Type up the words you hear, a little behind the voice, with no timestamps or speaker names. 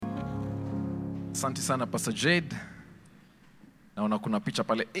Asante sana Pastor Jade. Naona kuna picha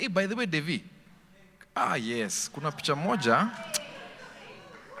pale. Hey, by the way, Devi. Yes, kuna picha moja.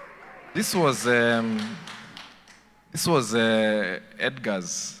 This was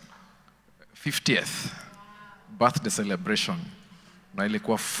Edgar's 50th birthday celebration. Na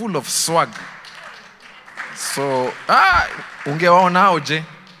ilikuwa full of swag. So, ungewaona aje?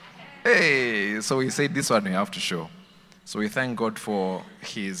 Hey, so we said this one we have to show. So we thank God for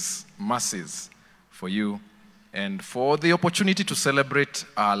his mercies for you and for the opportunity to celebrate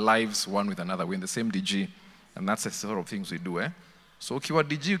our lives one with another. We're in the same DG, and that's the sort of things we do. So ukiwa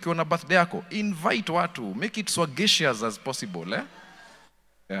DG, ukiwa na birthday yako, invite watu, make it swagacious as possible.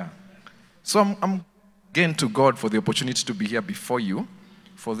 Yeah. So I'm again to God for the opportunity to be here before you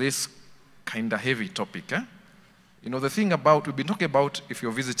for this kind of heavy topic. You know, the thing about, we've been talking about, if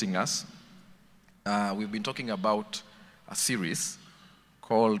you're visiting us, we've been talking about a series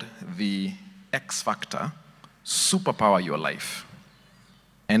called The X Factor, Superpower Your Life.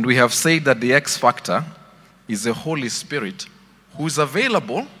 And we have said that the X Factor is the Holy Spirit who is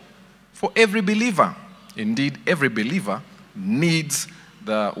available for every believer. Indeed, every believer needs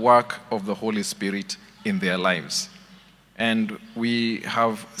the work of the Holy Spirit in their lives. And we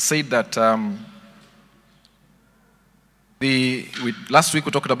have said that last week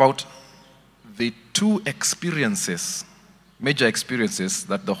we talked about the two experiences, major experiences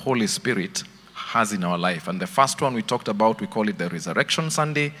that the Holy Spirit has in our life. And the first one we talked about, we call it the Resurrection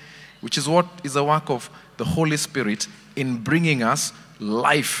Sunday, which is what is the work of the Holy Spirit in bringing us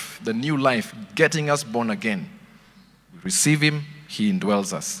life, the new life, getting us born again. We receive him, he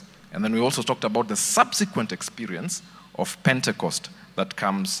indwells us. And then we also talked about the subsequent experience of Pentecost that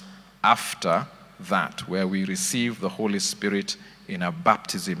comes after that, where we receive the Holy Spirit in a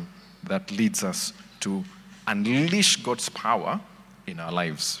baptism that leads us to unleash God's power in our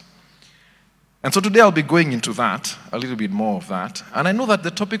lives. And so today I'll be going into that, a little bit more of that. And I know that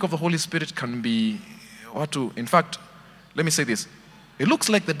the topic of the Holy Spirit can be, in fact, let me say this. It looks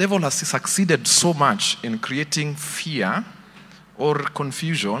like the devil has succeeded so much in creating fear or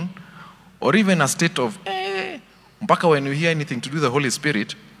confusion or even a state of, mpaka when you hear anything to do with the Holy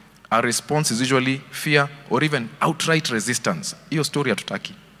Spirit, our response is usually fear or even outright resistance. Hiyo story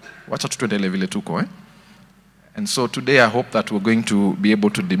hatutaki. Wacha tutuendele vile tuko, And so today I hope that we're going to be able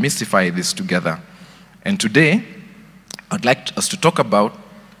to demystify this together. And today, I'd like us to talk about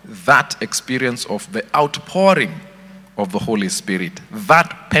that experience of the outpouring of the Holy Spirit,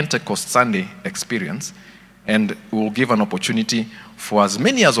 that Pentecost Sunday experience, and we'll give an opportunity for as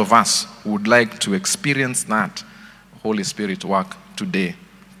many as of us who would like to experience that Holy Spirit work today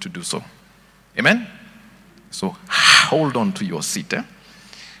to do so. Amen? So hold on to your seat.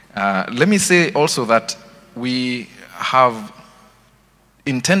 Let me say also that we have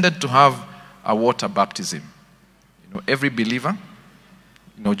intended to have a water baptism. You know, every believer,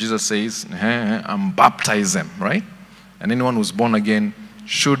 Jesus says, I'm baptize them, right? And anyone who's born again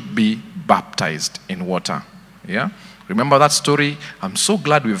should be baptized in water. Yeah? Remember that story? I'm so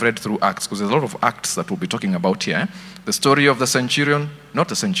glad we've read through Acts, because there's a lot of Acts that we'll be talking about here. The story of the centurion, not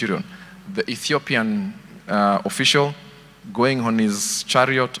the centurion, the Ethiopian official going on his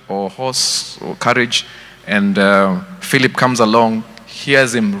chariot or horse or carriage, and Philip comes along,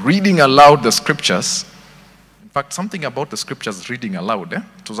 hears him reading aloud the scriptures. In fact, something about the scriptures reading aloud,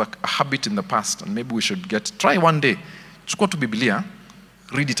 it was a habit in the past, and maybe we should try one day. Chukua tu Biblia,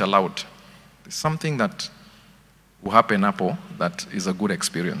 read it aloud. There's something that will happen that is a good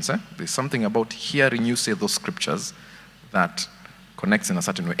experience. There's something about hearing you say those scriptures that connects in a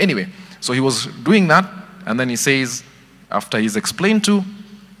certain way. Anyway, so he was doing that, and then he says, after he's explained to,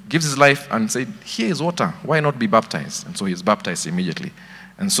 gives his life and said, here is water, why not be baptized? And so he's baptized immediately.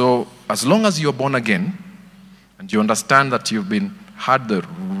 And so as long as you're born again, and you understand that you've had the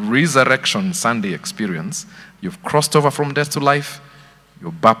Resurrection Sunday experience, you've crossed over from death to life,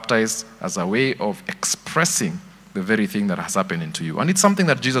 you're baptized as a way of expressing the very thing that has happened into you. And it's something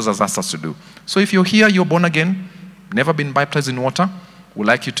that Jesus has asked us to do. So if you're here, you're born again, never been baptized in water, we'd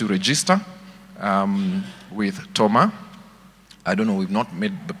like you to register with Toma. I don't know, we've not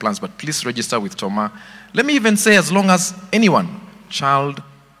made the plans, but please register with Toma. Let me even say, as long as anyone, child,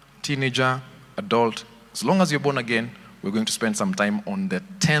 teenager, adult, as long as you're born again, we're going to spend some time on the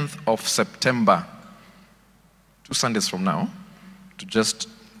 10th of September, 2 Sundays from now, to just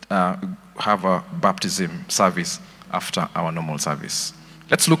have a baptism service after our normal service.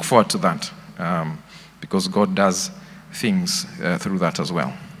 Let's look forward to that, because God does things through that as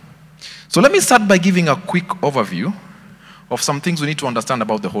well. So let me start by giving a quick overview of some things we need to understand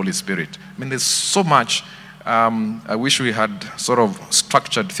about the Holy Spirit. I mean, there's so much. I wish we had sort of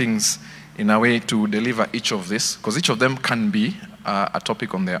structured things in a way to deliver each of this, because each of them can be a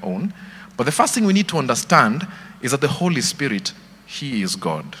topic on their own. But the first thing we need to understand is that the Holy Spirit, He is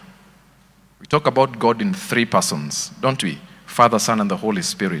God. We talk about God in 3 persons, don't we? Father, Son, and the Holy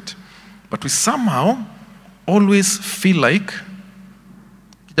Spirit. But we somehow always feel like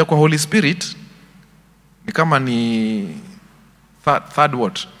kija kwa Holy Spirit ni kama ni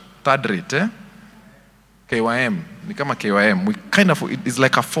third rate, KYM, ni kama KYM. We kind of, it's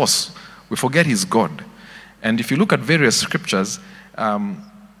like a force. We forget He's God. And if you look at various scriptures,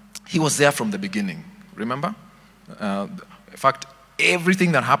 He was there from the beginning. Remember? In fact,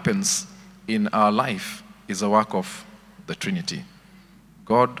 everything that happens in our life is a work of the Trinity.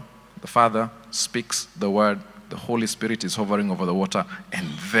 God, the Father, speaks the word. The Holy Spirit is hovering over the water, and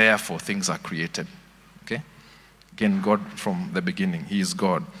therefore things are created. Okay? Again, God from the beginning. He is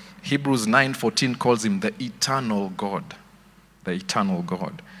God. Hebrews 9:14 calls Him the eternal God. The eternal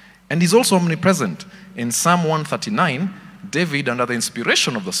God. And He's also omnipresent. In Psalm 139, David, under the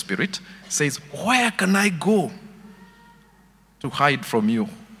inspiration of the Spirit, says, where can I go to hide from you,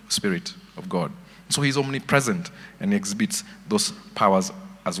 Spirit of God? So He's omnipresent, and He exhibits those powers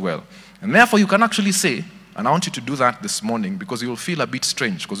as well. And therefore you can actually say, and I want you to do that this morning, because you will feel a bit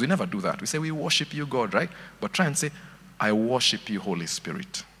strange, because we never do that. We say, we worship you, God, right? But try and say, I worship you, Holy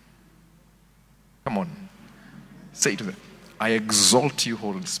Spirit. Come on. Say it to them. I exalt you,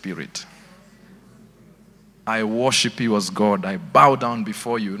 Holy Spirit. I worship you as God. I bow down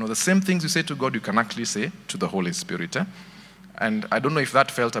before you. You know, the same things you say to God, you can actually say to the Holy Spirit. And I don't know if that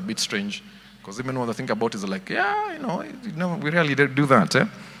felt a bit strange, because even when I think about it, it's like, yeah, we really do that.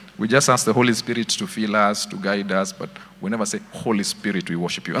 We just ask the Holy Spirit to fill us, to guide us, but we never say, Holy Spirit, we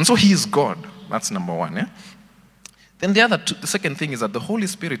worship you. And so He is God. That's number one. Then the second thing is that the Holy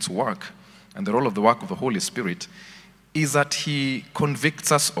Spirit's work, and the role of the work of the Holy Spirit, is that He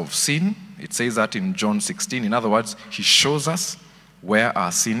convicts us of sin. It says that in John 16. In other words, He shows us where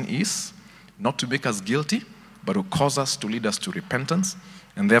our sin is, not to make us guilty, but to cause us, to lead us to repentance.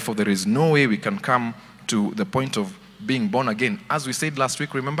 And therefore, there is no way we can come to the point of being born again. As we said last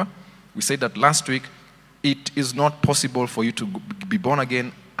week, remember? We said that last week, it is not possible for you to be born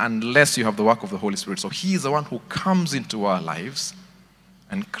again unless you have the work of the Holy Spirit. So He is the one who comes into our lives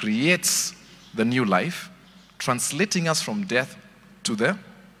and creates the new life, translating us from death to the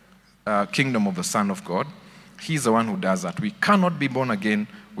kingdom of the Son of God. He's the one who does that. We cannot be born again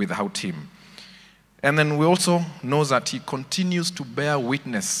without Him. And then we also know that He continues to bear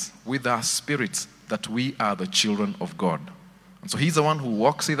witness with our spirits that we are the children of God. And so He's the one who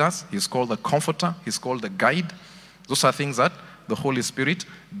walks with us. He's called the Comforter. He's called the Guide. Those are things that the Holy Spirit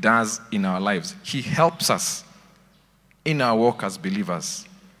does in our lives. He helps us in our walk as believers.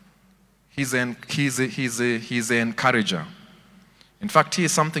 He's an encourager. In fact, here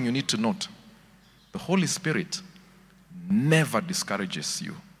is something you need to note. The Holy Spirit never discourages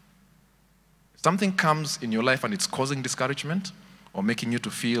you. If something comes in your life and it's causing discouragement or making you to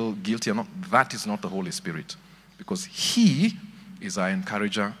feel guilty or not, that is not the Holy Spirit, because He is our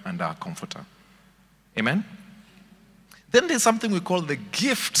encourager and our comforter. Amen? Then there's something we call the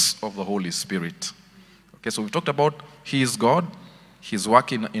gifts of the Holy Spirit. Okay, so we've talked about He is God. His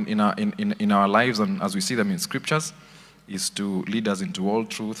work in our lives, and as we see them in scriptures, is to lead us into all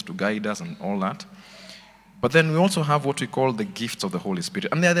truth, to guide us and all that. But then we also have what we call the gifts of the Holy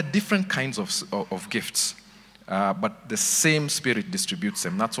Spirit. And there are the different kinds of gifts, but the same Spirit distributes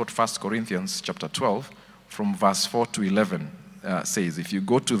them. That's what 1 Corinthians chapter 12, from verse 4 to 11 says. If you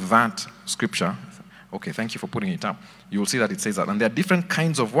go to that scripture, okay, thank you for putting it up, you will see that it says that. And there are different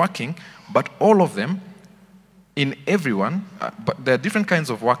kinds of working, but all of them, in everyone, but there are different kinds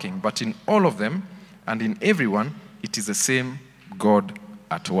of working, but in all of them and in everyone, it is the same God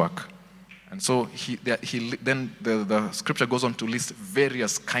at work. And so then the scripture goes on to list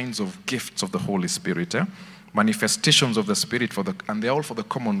various kinds of gifts of the Holy Spirit, manifestations of the Spirit, and they're all for the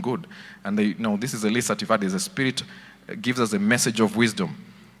common good. And this is a list that you've had. The Spirit gives us a message of wisdom,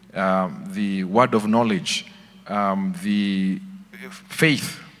 the word of knowledge, the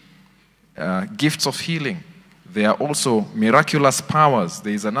faith, gifts of healing. There are also miraculous powers.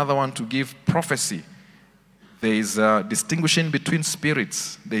 There is another one to give prophecy. There is distinguishing between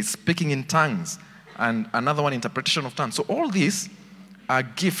spirits. There is speaking in tongues. And another one, interpretation of tongues. So all these are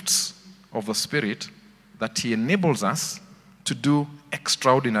gifts of the Spirit that He enables us to do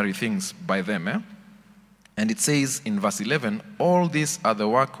extraordinary things by them. And it says in verse 11, all these are the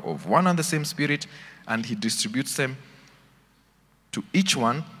work of one and the same Spirit, and He distributes them to each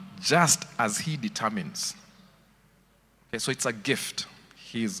one just as He determines. Okay, so it's a gift.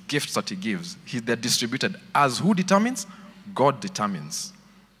 His gifts that He gives, they're distributed. As who determines? God determines.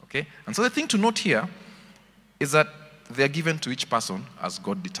 Okay? And so the thing to note here is that they are given to each person as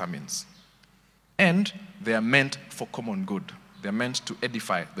God determines. And they are meant for common good. They are meant to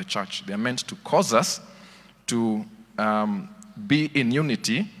edify the church. They are meant to cause us to be in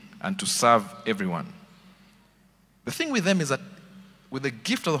unity and to serve everyone. The thing with them is that with the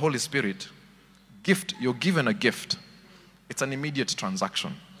gift of the Holy Spirit, you're given a gift. It's an immediate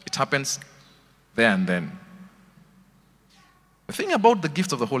transaction. It happens there and then. The thing about the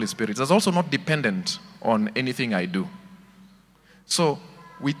gift of the Holy Spirit is also not dependent on anything I do. So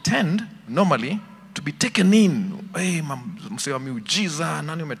we tend normally to be taken in, hey, msewa miujiza,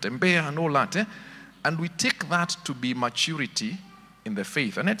 nani umetembea, and all that. And we take that to be maturity in the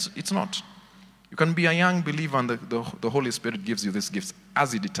faith. And it's not. You can be a young believer and the Holy Spirit gives you these gifts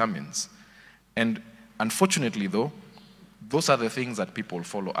as He determines. And unfortunately, though, those are the things that people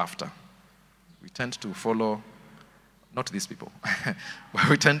follow after. We tend to follow, not these people, but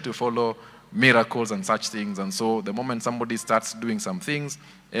we tend to follow miracles and such things. And so the moment somebody starts doing some things,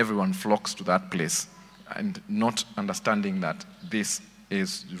 everyone flocks to that place and not understanding that this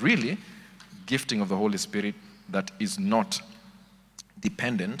is really gifting of the Holy Spirit that is not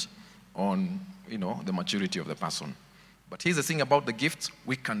dependent on, the maturity of the person. But here's the thing about the gifts: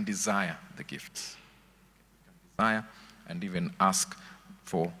 we can desire the gifts. We can desire and even ask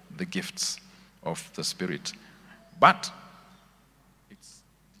for the gifts of the Spirit. But it's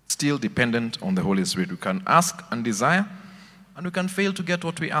still dependent on the Holy Spirit. We can ask and desire, and we can fail to get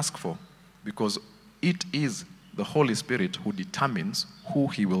what we ask for, because it is the Holy Spirit who determines who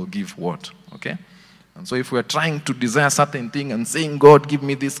He will give what, okay? And so if we're trying to desire certain thing and saying, God, give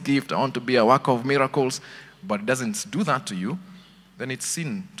me this gift, I want to be a worker of miracles, but it doesn't do that to you, then it's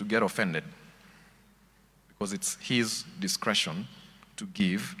sin to get offended, because it's His discretion to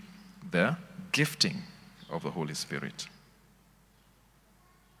give the gifting of the Holy Spirit.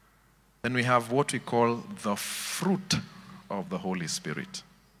 Then we have what we call the fruit of the Holy Spirit.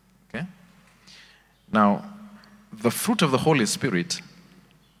 Okay? Now, the fruit of the Holy Spirit,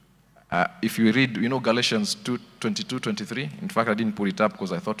 if you read, Galatians 2:22, 23. In fact, I didn't put it up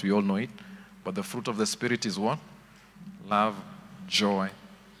because I thought we all know it. But the fruit of the Spirit is what? Love, joy,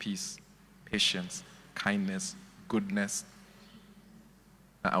 peace, patience, kindness, goodness.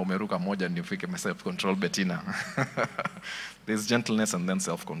 Umeruka moja ndio ufike self-control, Bettina. There's gentleness and then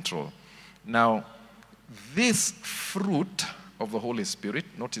self-control. Now, this fruit of the Holy Spirit,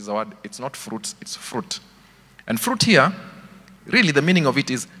 notice the word, it's not fruits, it's fruit. And fruit here, really the meaning of it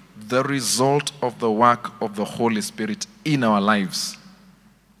is the result of the work of the Holy Spirit in our lives.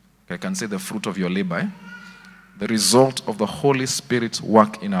 I can say the fruit of your labor. The result of the Holy Spirit's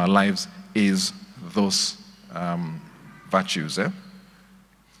work in our lives is those virtues.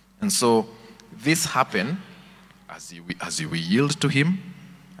 And so this happens as we yield to Him,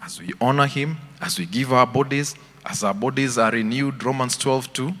 as we honor Him, as we give our bodies, as our bodies are renewed, Romans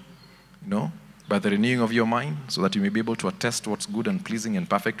 12:2, by the renewing of your mind, so that you may be able to attest what's good and pleasing and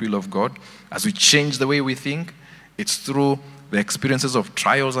perfect will of God. As we change the way we think, it's through the experiences of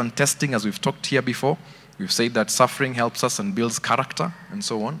trials and testing, as we've talked here before. We've said that suffering helps us and builds character and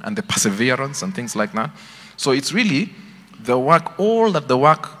so on, and the perseverance and things like that. So it's really the work, all that the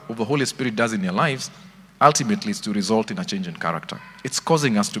work of the Holy Spirit does in your lives, ultimately is to result in a change in character. It's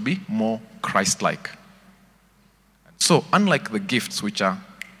causing us to be more Christ-like. So unlike the gifts which are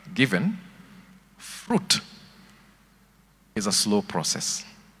given, fruit is a slow process.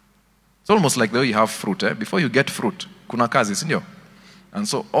 It's almost like the way you have fruit. Before you get fruit, kuna kazi, sindio? And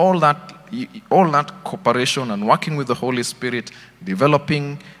so all that cooperation and working with the Holy Spirit,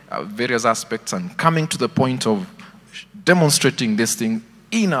 developing various aspects and coming to the point of demonstrating this thing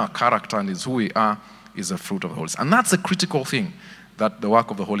in our character and is who we are, is a fruit of the Holy Spirit. And that's a critical thing that the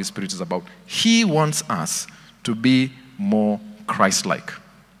work of the Holy Spirit is about. He wants us to be more Christ-like.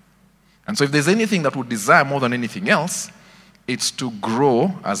 And so if there's anything that we desire more than anything else, it's to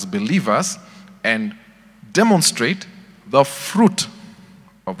grow as believers and demonstrate the fruit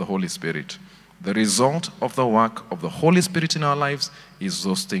of the Holy Spirit. The result of the work of the Holy Spirit in our lives is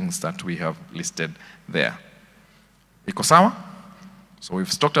those things that we have listed there. Iko sawa? So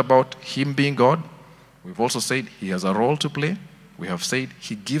we've talked about Him being God. We've also said He has a role to play. We have said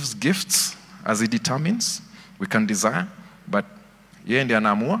He gives gifts as He determines. We can desire, but yeye ndiye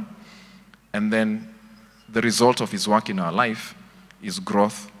anaamua. And then the result of His work in our life is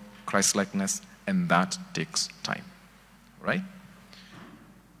growth, Christ-likeness, and that takes time. Right?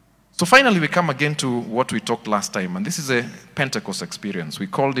 So finally we come again to what we talked last time, and this is a Pentecost experience. We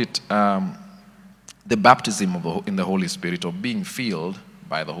called it the baptism in the Holy Spirit, or being filled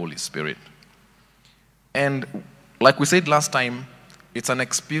by the Holy Spirit. And like we said last time, it's an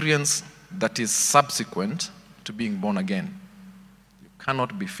experience that is subsequent to being born again. You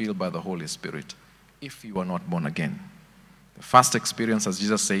cannot be filled by the Holy Spirit if you are not born again. The first experience, as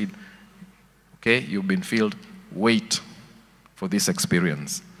Jesus said, okay, you've been filled, wait for this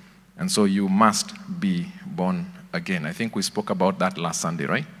experience. And so you must be born again. I think we spoke about that last Sunday,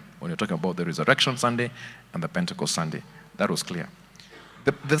 right? When you're talking about the Resurrection Sunday and the Pentecost Sunday. That was clear.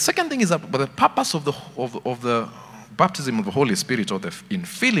 The second thing is that the purpose of the baptism of the Holy Spirit, or the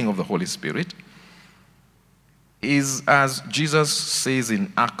infilling of the Holy Spirit, is as Jesus says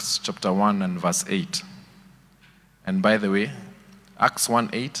in Acts chapter 1 and verse 8. And by the way, Acts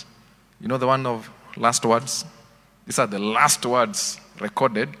 1:8, you know the one of last words? These are the last words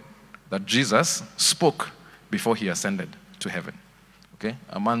recorded that Jesus spoke before he ascended to heaven. Okay?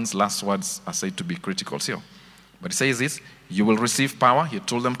 A man's last words are said to be critical still. But he says this, you will receive power. He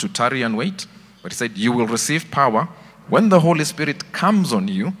told them to tarry and wait. But he said, you will receive power when the Holy Spirit comes on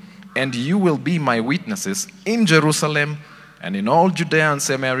you, and you will be my witnesses in Jerusalem and in all Judea and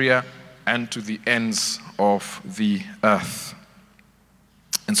Samaria and to the ends of the earth.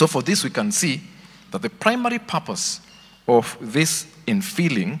 And so for this we can see that the primary purpose of this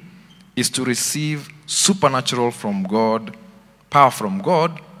infilling is to receive supernatural from God, power from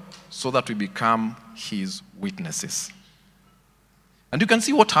God, so that we become his witnesses. And you can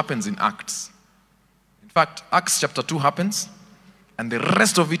see what happens in Acts. In fact, Acts chapter 2 happens, and the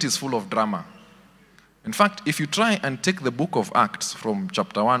rest of it is full of drama. In fact, if you try and take the book of Acts from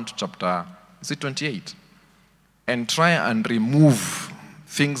chapter 1 to chapter 28, and try and remove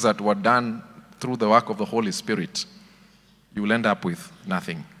things that were done through the work of the Holy Spirit, you will end up with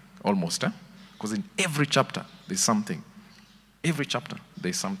nothing, almost. Because in every chapter, there's something. Every chapter,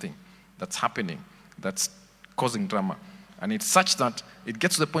 there's something that's happening, that's causing drama. And it's such that it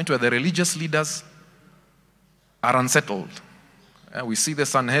gets to the point where the religious leaders are unsettled. We see the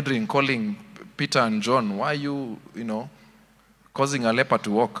Sanhedrin calling Peter and John, why are you, causing a leper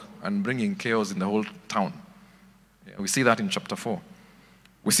to walk and bringing chaos in the whole town? We see that in chapter 4.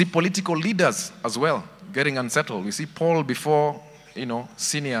 We see political leaders as well getting unsettled. We see Paul before,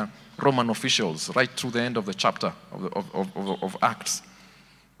 senior Roman officials right through the end of the chapter of Acts.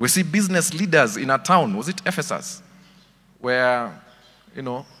 We see business leaders in a town, was it Ephesus, where,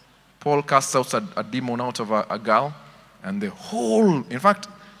 Paul casts out a demon out of a girl, and the whole, in fact,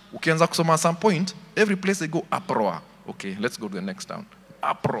 ukianza kusoma at some point, every place they go, uproar. Okay, let's go to the next town.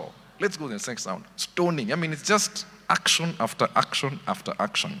 Uproar. Let's go to the next town. Stoning. I mean, it's just action after action after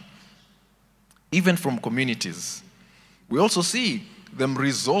action. Even from communities. We also see them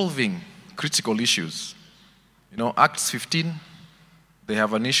resolving critical issues. Acts 15, they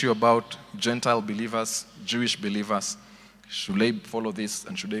have an issue about Gentile believers, Jewish believers. Should they follow this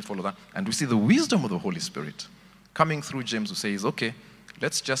and should they follow that? And we see the wisdom of the Holy Spirit coming through James, who says, okay,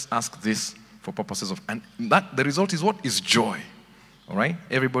 let's just ask this for purposes of, and that the result is what? Is joy. All right?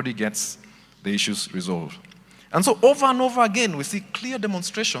 Everybody gets the issues resolved. And so over and over again, we see clear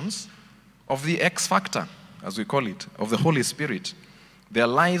demonstrations of the X factor, as we call it, of the Holy Spirit. Their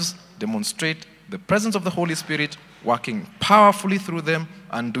lives demonstrate the presence of the Holy Spirit working powerfully through them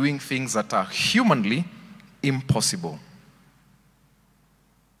and doing things that are humanly impossible.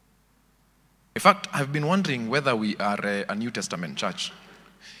 In fact, I've been wondering whether we are a New Testament church.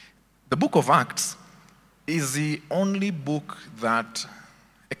 The book of Acts is the only book that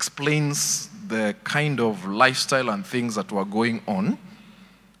explains the kind of lifestyle and things that were going on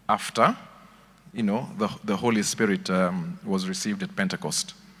after, the Holy Spirit was received at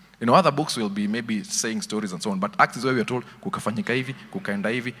Pentecost. Other books will be maybe saying stories and so on, but Acts is where we are told, kukafanyika hivi,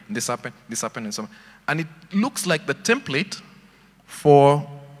 kukaenda hivi, this happened, and so on. And it looks like the template for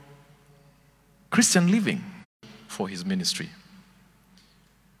Christian living for his ministry.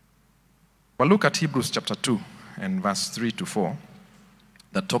 But look at Hebrews chapter 2 and verse 3 to 4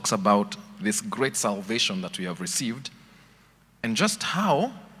 that talks about this great salvation that we have received and just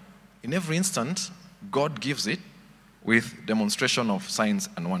how, in every instant, God gives it with demonstration of signs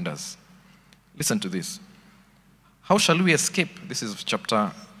and wonders. Listen to this. How shall we escape? This is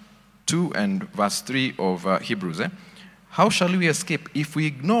chapter 2 and verse 3 of Hebrews. How shall we escape if we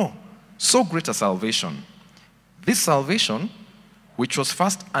ignore so great a salvation? This salvation, which was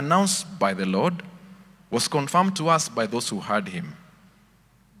first announced by the Lord, was confirmed to us by those who heard him.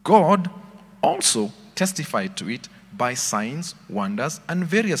 God also testified to it by signs, wonders, and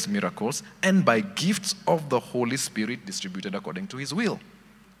various miracles, and by gifts of the Holy Spirit distributed according to his will.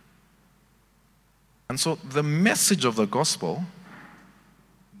 And so the message of the gospel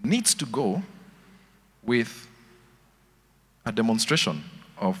needs to go with a demonstration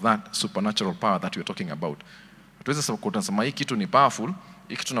of that supernatural power that we're talking about. Hatuwezi kusema hii kitu ni powerful,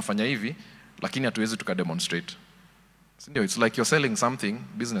 hii kitu nafanya hivi, lakini hatuwezi tukademonstrate. It's like you're selling something,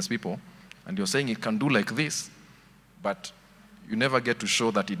 business people, and you're saying it can do like this, but you never get to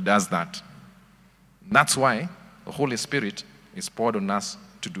show that it does that. And that's why the Holy Spirit is poured on us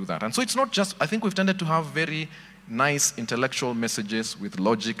to do that. And so it's not just, I think we've tended to have very nice intellectual messages with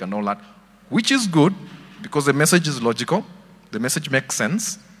logic and all that, which is good because the message is logical. The message makes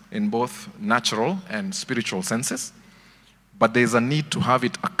sense in both natural and spiritual senses. But there's a need to have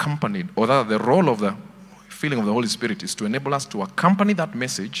it accompanied, or rather the role of the filling of the Holy Spirit is to enable us to accompany that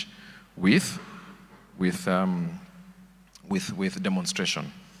message with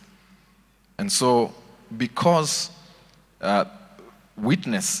demonstration. And so, because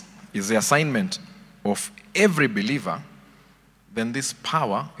witness is the assignment of every believer, then this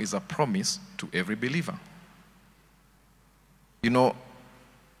power is a promise to every believer. You know,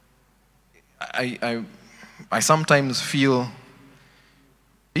 I sometimes feel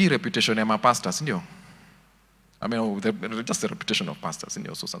hii reputation ya mapastors, ndio? I mean, just the reputation of pastors,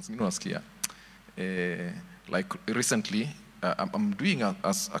 ndio? So, nasikia, like recently, I'm doing a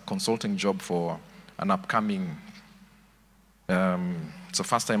consulting job for an upcoming, it's the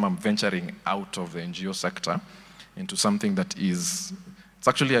first time I'm venturing out of the NGO sector into something that is, it's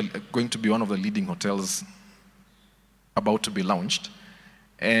actually going to be one of the leading hotels about to be launched.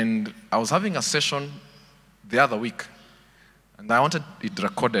 And I was having a session the other week, and I wanted it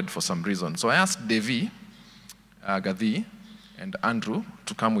recorded for some reason. So I asked Devi, Gadhi, and Andrew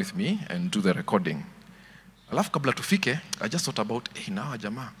to come with me and do the recording. Alafu kabla tufike, I just thought about, hey, now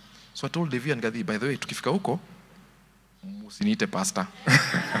jamaa. So I told Devi and Gadhi, by the way, tukifika huko, musiniite pastor.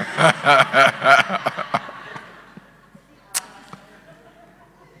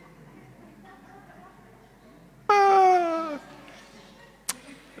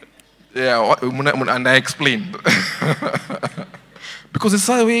 Yeah, and I explained. Because it's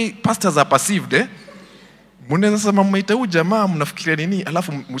the way pastors are perceived, eh? Munaweza sema mmeita huyu jamaa mnafikiria nini?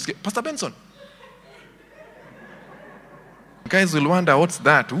 Alafu msikie Pastor Benson. Guys will wonder, what's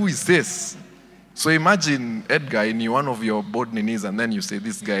that? Who is this? So imagine Edgar in one of your board ninis, and then you say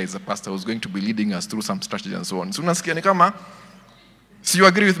this guy is a pastor who's going to be leading us through some strategy and so on. So unasikia ni kama, so you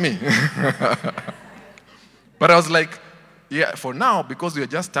agree with me? But I was like, yeah, for now, because we are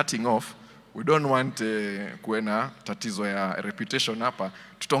just starting off, we don't want kuena tatizo ya reputation hapa,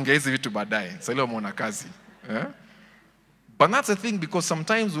 tutaongea hizi vitu baadaye. Sasa leo muona kazi. But that's the thing, because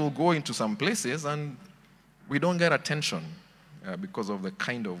sometimes we'll go into some places and we don't get attention because of the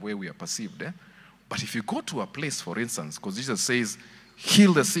kind of way we are perceived. But if you go to a place, for instance, because Jesus says,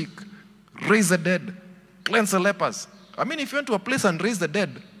 heal the sick, raise the dead, cleanse the lepers. I mean, if you went to a place and raise the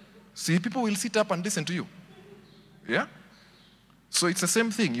dead, see, people will sit up and listen to you. Yeah? So it's the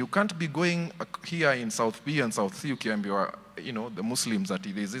same thing. You can't be going here in South B and South C, ukiambiwa, you know, the Muslims that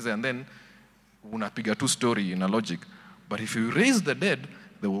it is, and then unapiga tu story in a logic. But if you raise the dead,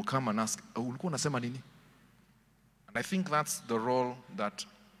 they will come and ask, ulikuwa unasema nini? And I think that's the role that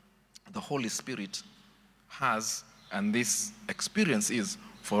the Holy Spirit has, and this experience is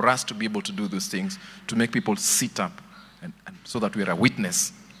for us to be able to do those things, to make people sit up, and so that we are a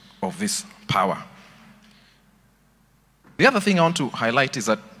witness of this power. The other thing I want to highlight is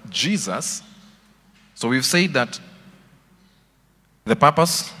that Jesus, so we've said that the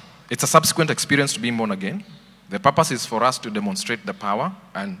purpose, it's a subsequent experience to being born again. The purpose is for us to demonstrate the power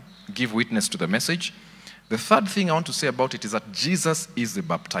and give witness to the message. The third thing I want to say about it is that Jesus is the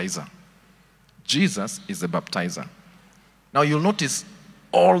baptizer. Jesus is the baptizer. Now you'll notice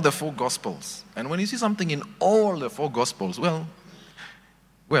all the four Gospels. And when you see something in all the four Gospels, well,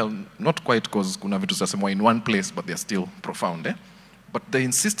 not quite, because kuna vitu zasemwa in one place, but they're still profound. But the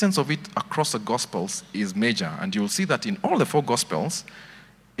insistence of it across the Gospels is major. And you'll see that in all the four Gospels,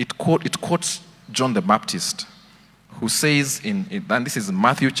 it quotes John the Baptist, who says, and this is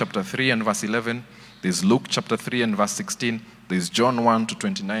Matthew chapter 3 and verse 11, there's Luke chapter 3 and verse 16, there's John 1 to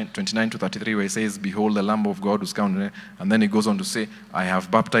 29 to 33, where he says, behold the Lamb of God who's come. And then he goes on to say, I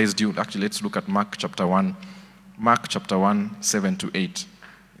have baptized you. Actually, let's look at Mark chapter 1, 7 to 8.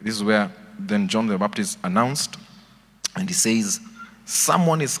 This is where then John the Baptist announced, and he says,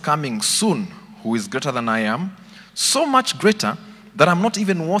 someone is coming soon who is greater than I am, so much greater that I'm not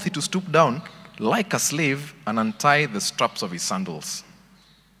even worthy to stoop down like a slave and untie the straps of his sandals.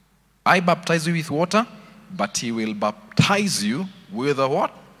 I baptize you with water, but he will baptize you with a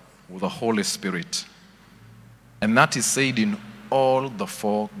what? With the Holy Spirit. And that is said in all the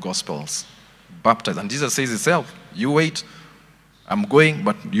four Gospels. Baptized. And Jesus says himself, you wait, I'm going,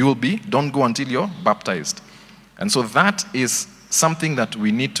 but you will be. Don't go until you're baptized. And so that is something that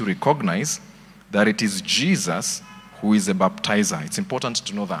we need to recognize, that it is Jesus who is a baptizer. It's important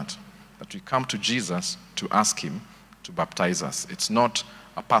to know that we come to Jesus to ask him to baptize us. It's not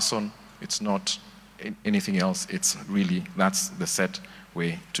a person, it's not anything else. It's really, that's the set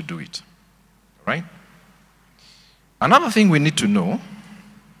way to do it. Right? Another thing we need to know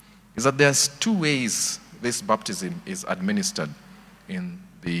is that there's two ways this baptism is administered in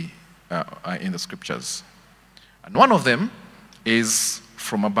the scriptures. And one of them is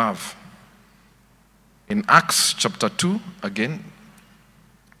from above. In Acts chapter 2, again,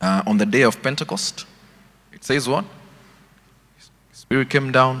 on the day of Pentecost, it says what? Spirit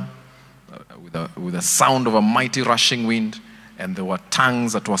came down with a sound of a mighty rushing wind, and there were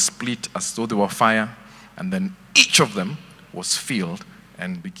tongues that were split as though they were fire, and then each of them was filled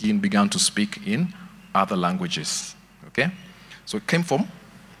and began to speak in other languages. Okay? So it came from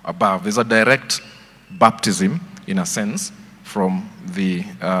above. There's a direct baptism, in a sense, from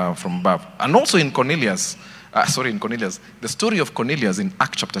above. And also in Cornelius, the story of Cornelius in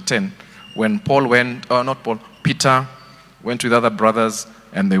Acts chapter 10, when Peter went with other brothers,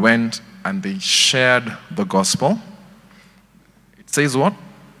 and they went and they shared the gospel. It says what?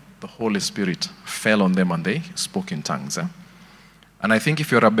 The Holy Spirit fell on them and they spoke in tongues. And I think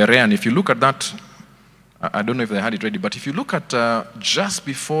if you're a Berean, if you look at that, I don't know if they had it ready, but if you look at just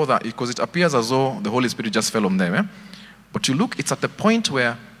before that, because it appears as though the Holy Spirit just fell on them. But you look, it's at the point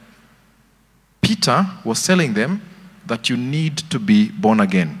where Peter was telling them that you need to be born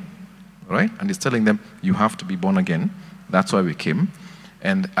again. Right? And he's telling them, you have to be born again. That's why we came.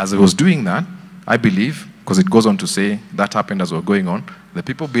 And as he was doing that, I believe, because it goes on to say that happened as we were going on, the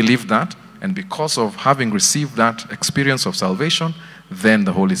people believed that, and because of having received that experience of salvation, then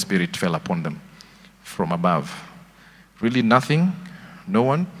the Holy Spirit fell upon them from above. Really nothing, no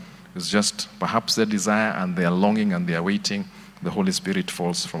one. It's just perhaps their desire and their longing and their waiting. The Holy Spirit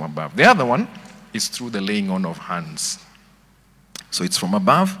falls from above. The other one is through the laying on of hands. So it's from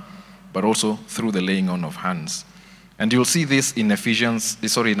above, but also through the laying on of hands. And you'll see this in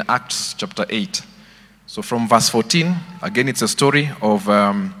in Acts chapter 8. So from verse 14, again it's a story of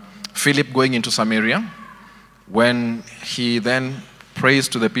Philip going into Samaria, when he then prays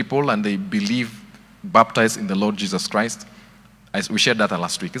to the people and they believe, baptized in the Lord Jesus Christ. We shared that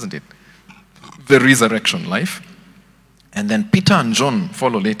last week, isn't it? The resurrection life. And then Peter and John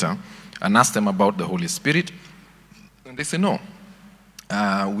follow later and ask them about the Holy Spirit. And they say, no,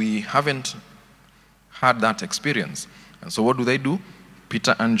 we haven't had that experience. And so what do?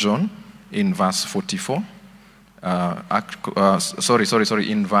 Peter and John, in verse 44,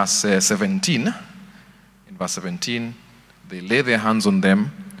 in verse 17, in verse 17, they lay their hands on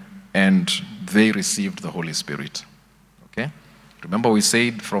them and they received the Holy Spirit. Okay? Remember we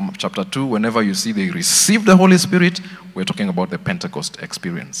said from chapter 2, whenever you see they received the Holy Spirit, we're talking about the Pentecost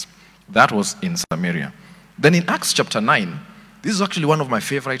experience. That was in Samaria. Then in Acts chapter 9, this is actually one of my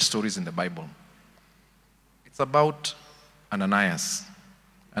favorite stories in the Bible. It's about Ananias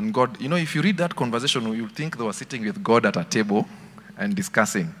and God. You know, if you read that conversation, you think they were sitting with God at a table and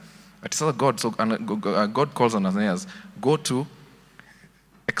discussing. But it's not God. So God calls Ananias, go to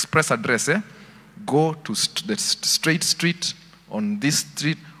express address, go to the straight street, on this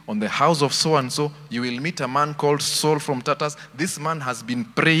street, on the house of so-and-so, you will meet a man called Saul from Tarsus. This man has been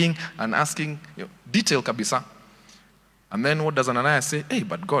praying and asking, detail kabisa. And then what does Ananias say? Hey,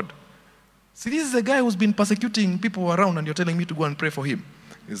 but God, see, this is a guy who's been persecuting people around and you're telling me to go and pray for him.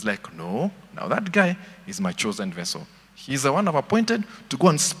 He's like, no, now that guy is my chosen vessel. He's the one I've appointed to go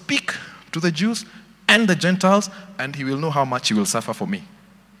and speak to the Jews and the Gentiles, and he will know how much he will suffer for me.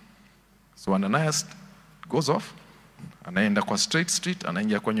 So Ananias goes off, anaenda kwa straight street,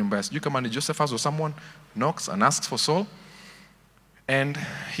 anaingia kwa nyumba ya sijui kama ni Josephus or someone, knocks and asks for Saul. And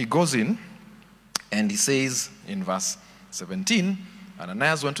he goes in, and he says in verse 17,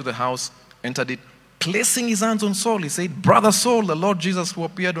 Ananias went to the house, entered it, placing his hands on Saul. He said, Brother Saul, the Lord Jesus who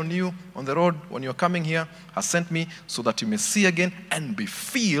appeared on you on the road when you're coming here has sent me so that you may see again and be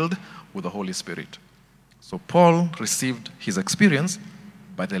filled with the Holy Spirit. So Paul received his experience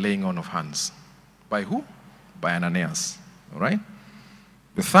by the laying on of hands. By who? By Ananias. All right?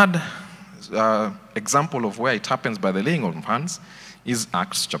 The third example of where it happens by the laying on of hands is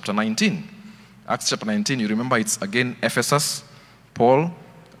Acts chapter 19. Acts chapter 19, you remember it's again Ephesus. Paul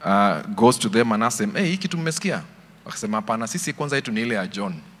goes to them and asks them, hey, hiki tumesikia? Wakasema hapana, sisi kwanza yetu ni ile ya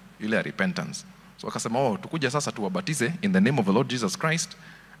John, ile ya repentance. So wakasema, tukuja sasa tuwabatize in the name of the Lord Jesus Christ.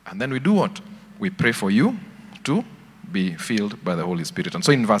 And then we do what? We pray for you to be filled by the Holy Spirit. And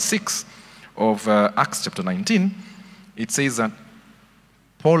so in verse 6 of Acts chapter 19, it says that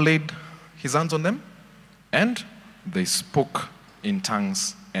Paul laid his hands on them and they spoke in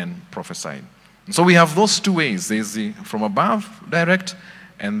tongues and prophesied. So we have those two ways. There's the from above, direct,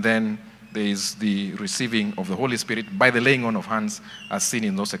 and then there is the receiving of the Holy Spirit by the laying on of hands, as seen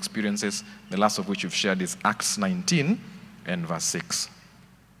in those experiences, the last of which we've shared is Acts 19 and verse 6.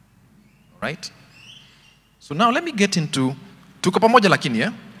 All right? So now let me get into, tuko pamoja lakini,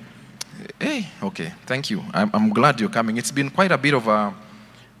 yeah? Hey, okay, thank you. I'm glad you're coming. It's been quite a bit of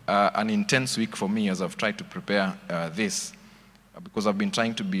an intense week for me as I've tried to prepare this, because I've been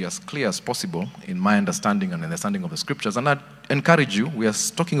trying to be as clear as possible in my understanding and understanding of the scriptures. And I encourage you, we are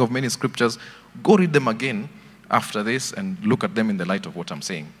talking of many scriptures, go read them again after this and look at them in the light of what I'm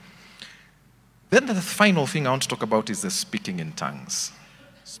saying. Then the final thing I want to talk about is the speaking in tongues.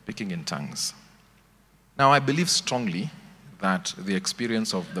 Speaking in tongues. Now, I believe strongly that the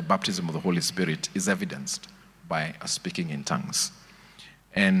experience of the baptism of the Holy Spirit is evidenced by a speaking in tongues.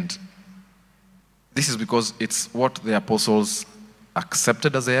 And this is because it's what the apostles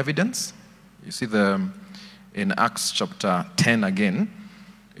accepted as the evidence. You see, in Acts chapter 10 again,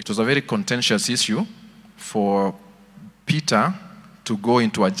 it was a very contentious issue for Peter to go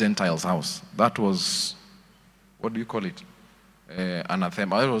into a Gentile's house. That was, what do you call it?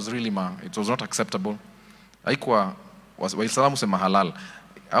 Anathema. It was really, it was not acceptable. Haikuwa, Waislamu sema halal.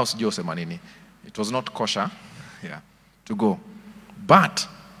 Au sijui sema nini. It was not kosher, to go. But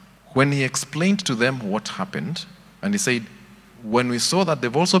when he explained to them what happened, and he said, when we saw that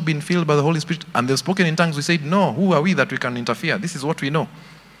they've also been filled by the Holy Spirit and they've spoken in tongues, we said, no, who are we that we can interfere? This is what we know.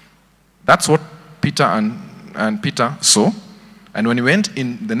 That's what Peter and Peter saw. And when he went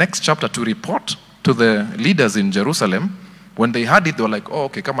in the next chapter to report to the leaders in Jerusalem, when they heard it, they were like, oh,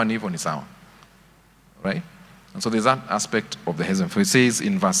 okay, come on, even is out. Right? And so there's that aspect of the hesitation. For it says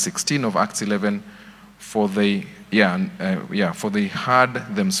in verse 16 of Acts 11, for they heard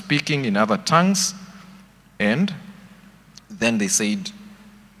them speaking in other tongues, and then they said,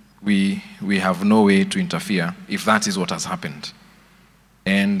 we have no way to interfere if that is what has happened.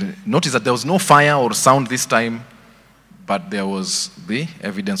 And notice that there was no fire or sound this time, but there was the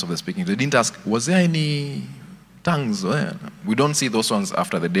evidence of the speaking. They didn't ask, was there any tongues? We don't see those ones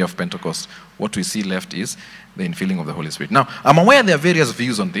after the day of Pentecost. What we see left is the infilling of the Holy Spirit. Now, I'm aware there are various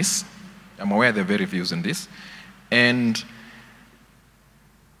views on this. And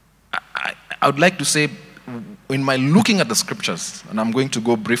I would like to say, in my looking at the scriptures, and I'm going to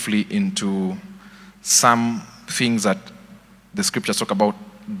go briefly into some things that the scriptures talk about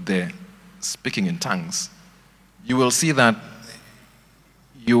the speaking in tongues, you will see that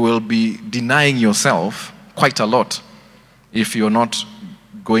you will be denying yourself quite a lot if you're not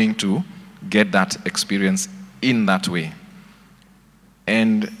going to get that experience in that way.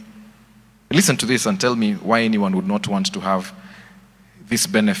 And listen to this and tell me why anyone would not want to have these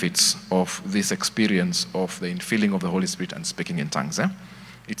benefits of this experience of the infilling of the Holy Spirit and speaking in tongues.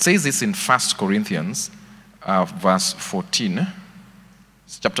 It says this in 1 Corinthians verse 14,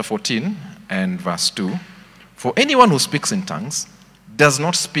 chapter 14 and verse 2. For anyone who speaks in tongues does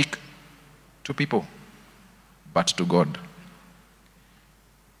not speak to people, but to God.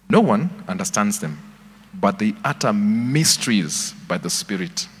 No one understands them, but they utter mysteries by the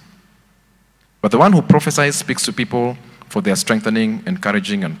Spirit. But the one who prophesies speaks to people for their strengthening,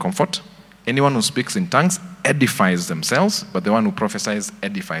 encouraging, and comfort. Anyone who speaks in tongues edifies themselves, but the one who prophesies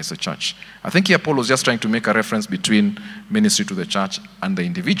edifies the church. I think here Paul was just trying to make a reference between ministry to the church and the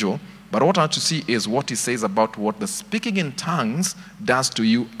individual, but what I want to see is what he says about what the speaking in tongues does to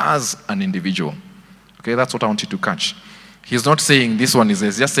you as an individual. Okay, that's what I want you to catch. He's not saying this one is,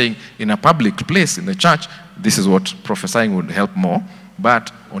 he's just saying in a public place, in the church, this is what prophesying would help more,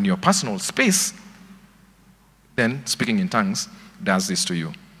 but on your personal space, then speaking in tongues does this to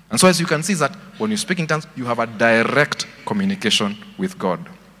you. And so as you can see that when you speak in tongues, you have a direct communication with God.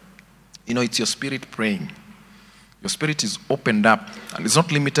 You know, it's your spirit praying. Your spirit is opened up, and it's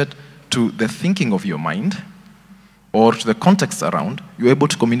not limited to the thinking of your mind or to the context around. You're able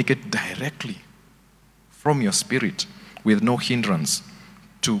to communicate directly from your spirit with no hindrance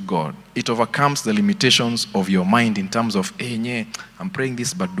to God. It overcomes the limitations of your mind in terms of, hey, I'm praying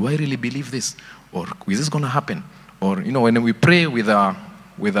this, but do I really believe this? Or is this going to happen? Or, you know, when we pray with our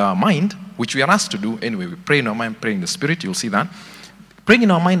mind, which we are asked to do anyway, we pray in our mind, pray in the spirit, you'll see that. Praying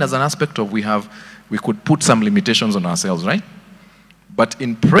in our mind as an aspect of we could put some limitations on ourselves, right? But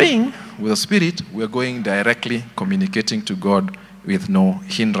in praying with the spirit, we're going directly communicating to God with no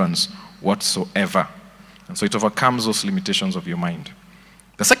hindrance whatsoever. And so it overcomes those limitations of your mind.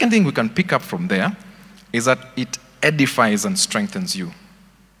 The second thing we can pick up from there is that it edifies and strengthens you.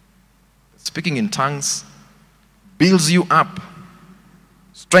 Speaking in tongues builds you up,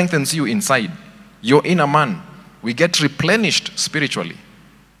 strengthens you inside. Your inner man, we get replenished spiritually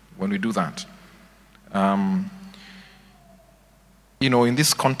when we do that. In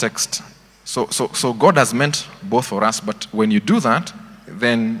this context, so God has meant both for us, but when you do that,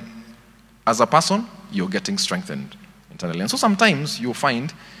 then as a person, you're getting strengthened internally. And so sometimes you'll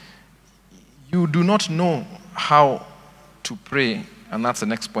find you do not know how to pray, and that's the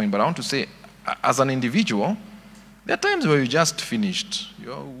next point. But I want to say, as an individual, there are times where you just finished.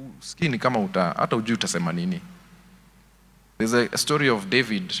 Skin kama hata hujui utasema nini. There's a story of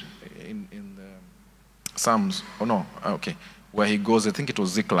David in the Psalms. Where he goes, I think it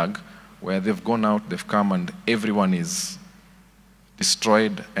was Ziklag, where they've gone out, they've come, and everyone is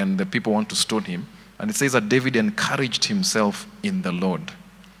destroyed, and the people want to stone him. And it says that David encouraged himself in the Lord.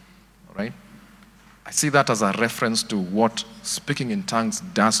 All right? I see that as a reference to what speaking in tongues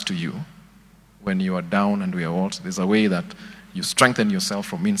does to you when you are down and we are out. There's a way that you strengthen yourself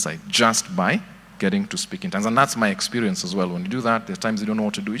from inside just by getting to speak in tongues. And that's my experience as well. When you do that, there's times you don't know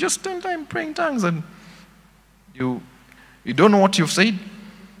what to do. You just spend time praying tongues, and you don't know what you've said,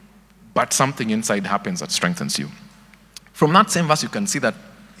 but something inside happens that strengthens you. From that same verse, you can see that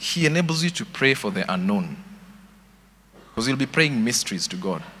he enables you to pray for the unknown. Because you'll be praying mysteries to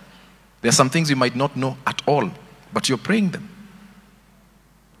God. There are some things you might not know at all, but you're praying them.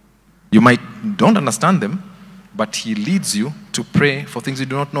 You don't understand them, but he leads you to pray for things you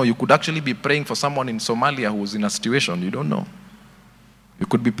do not know. You could actually be praying for someone in Somalia who's in a situation you don't know. You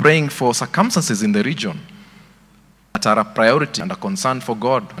could be praying for circumstances in the region that are a priority and a concern for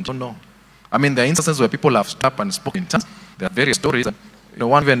God. I don't know. I mean, there are instances where people have stood up and spoken in tongues. There are various stories.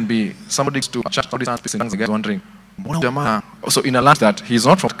 One even be somebody to a church, somebody speaks in tongues, and the guy is wondering, also in a language that he's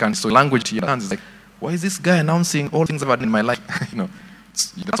not from, so language he understands is like, why is this guy announcing all things I've had in my life?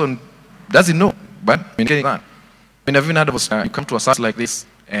 Doesn't know, but communicating that. I've even heard of you come to a service like this,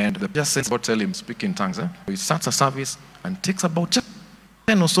 and the just sense God tell him speak in tongues. He starts a service and takes about just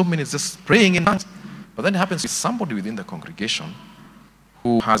 10 or so minutes just praying in tongues. But then it happens with somebody within the congregation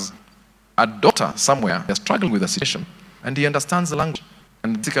who has a daughter somewhere, they're struggling with a situation, and he understands the language.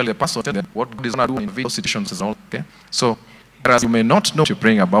 And basically the pastor tells them what God is going to do in those situations is all okay. So, whereas you may not know what you're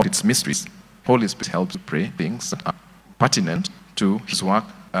praying about its mysteries, Holy Spirit helps you pray things that are pertinent to his work,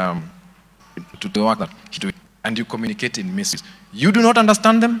 to the work that he's doing. And you communicate in mysteries. You do not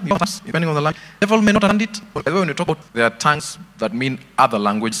understand them, depending on the language. The devil may not understand it. But when you talk about there are tongues that mean other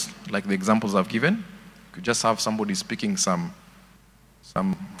languages, like the examples I've given, you could just have somebody speaking some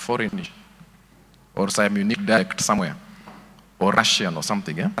foreign or some unique dialect somewhere, or Russian or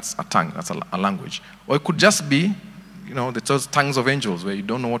something. Yeah? That's a tongue, that's a language. Or it could just be, the tongues of angels where you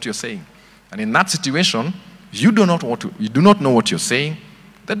don't know what you're saying. And in that situation, you do not know what you're saying.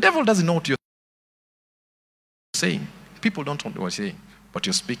 The devil doesn't know what you're saying. People don't know what you're saying, but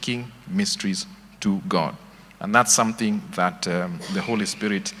you're speaking mysteries to God. And that's something that the Holy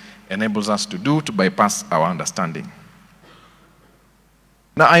Spirit enables us to do to bypass our understanding.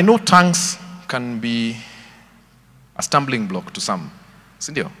 Now, I know tongues can be a stumbling block to some.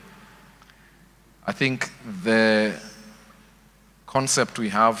 Sindio? I think the concept we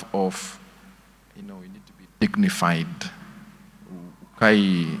have of, we need to be dignified.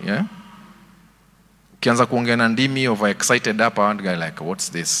 Yeah? Ukianza kuongea na ndimi overexcited up, and guy like, what's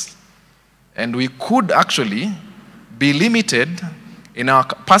this? And we could actually be limited in our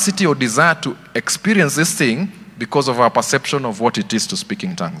capacity or desire to experience this thing because of our perception of what it is to speak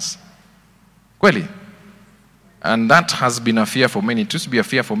in tongues. Kweli? And that has been a fear for many. It used to be a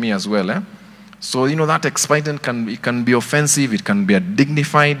fear for me as well. So, that excitement can be offensive. It can be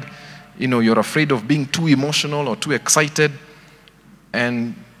dignified. You're afraid of being too emotional or too excited.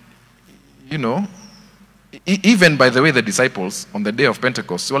 And, even by the way, the disciples on the day of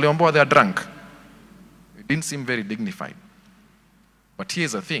Pentecost, they are drunk. It didn't seem very dignified. But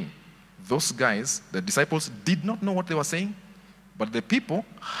here's the thing. Those guys, the disciples, did not know what they were saying, but the people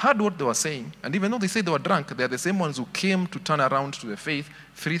heard what they were saying. And even though they said they were drunk, they are the same ones who came to turn around to the faith,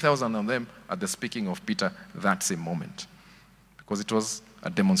 3,000 of them at the speaking of Peter that same moment. Because it was a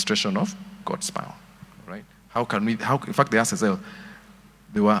demonstration of God's power. Right? In fact, they asked themselves,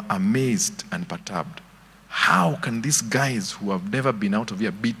 they were amazed and perturbed. How can these guys who have never been out of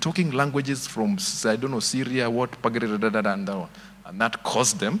here be talking languages from, Syria, and that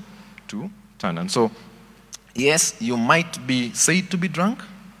caused them to turn. And so, yes, you might be said to be drunk,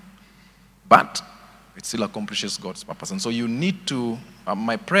 but it still accomplishes God's purpose. And so you need to,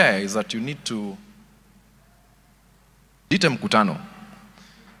 my prayer is that you need to, jite mkutano,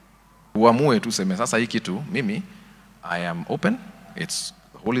 uamue tu seme, sasa hii kitu, mimi, I am open, it's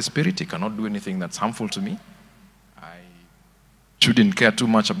the Holy Spirit, He cannot do anything that's harmful to me. I shouldn't care too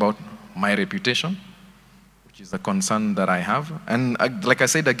much about my reputation, which is a concern that I have. And like I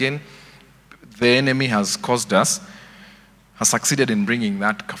said again, the enemy has caused us, has succeeded in bringing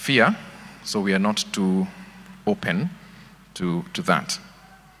that kafir, so we are not too open to that.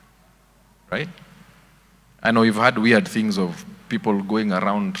 Right? I know you've had weird things of people going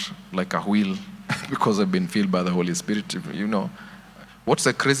around like a wheel because they've been filled by the Holy Spirit. You know, what's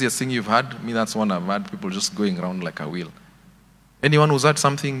the craziest thing you've had? Me, that's one I've had, people just going around like a wheel. Anyone who's had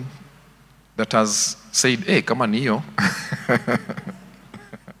something that has said, hey, come on, Neo.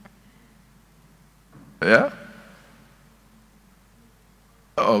 Yeah?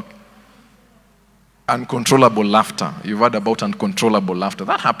 Oh. Uncontrollable laughter. You've heard about uncontrollable laughter.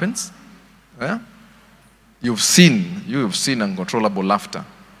 That happens. Yeah? You've seen uncontrollable laughter.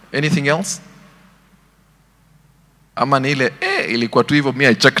 Anything else? Ama ni ile, ilikuwa tu hivyo, me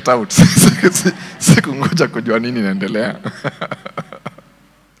I checked out. Sikungoja kujua nini inaendelea.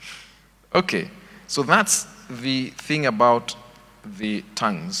 Okay, so that's the thing about the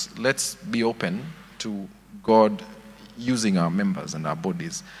tongues. Let's be open to God using our members and our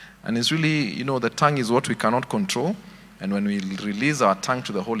bodies. And it's really, the tongue is what we cannot control. And when we release our tongue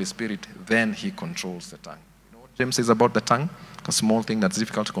to the Holy Spirit, then he controls the tongue. You know what James says about the tongue? A small thing that's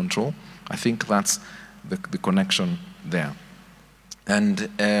difficult to control. I think that's the connection there. And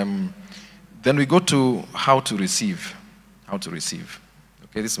then we go to how to receive. How to receive.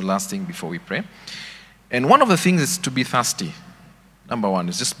 Okay, this is the last thing before we pray. And one of the things is to be thirsty. Number one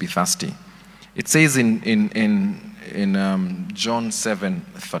is just be thirsty. It says in John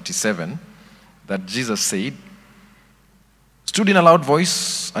 7:37 that Jesus stood in a loud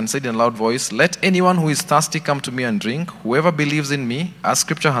voice and said in a loud voice, "Let anyone who is thirsty come to me and drink. Whoever believes in me, as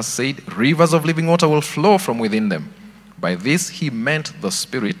Scripture has said, rivers of living water will flow from within them." By this he meant the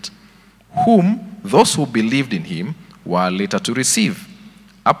Spirit, whom those who believed in him were later to receive.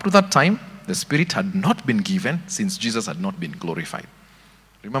 Up to that time, the Spirit had not been given since Jesus had not been glorified.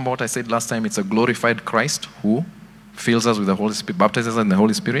 Remember what I said last time? It's a glorified Christ who fills us with the Holy Spirit, baptizes us in the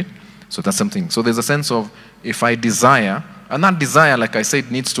Holy Spirit. So that's something. So there's a sense of, if I desire, and that desire, like I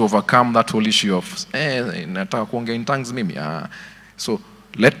said, needs to overcome that whole issue of, nataka kuongea in tongues mimi. So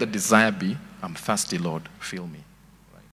let the desire be, I'm thirsty, Lord, fill me.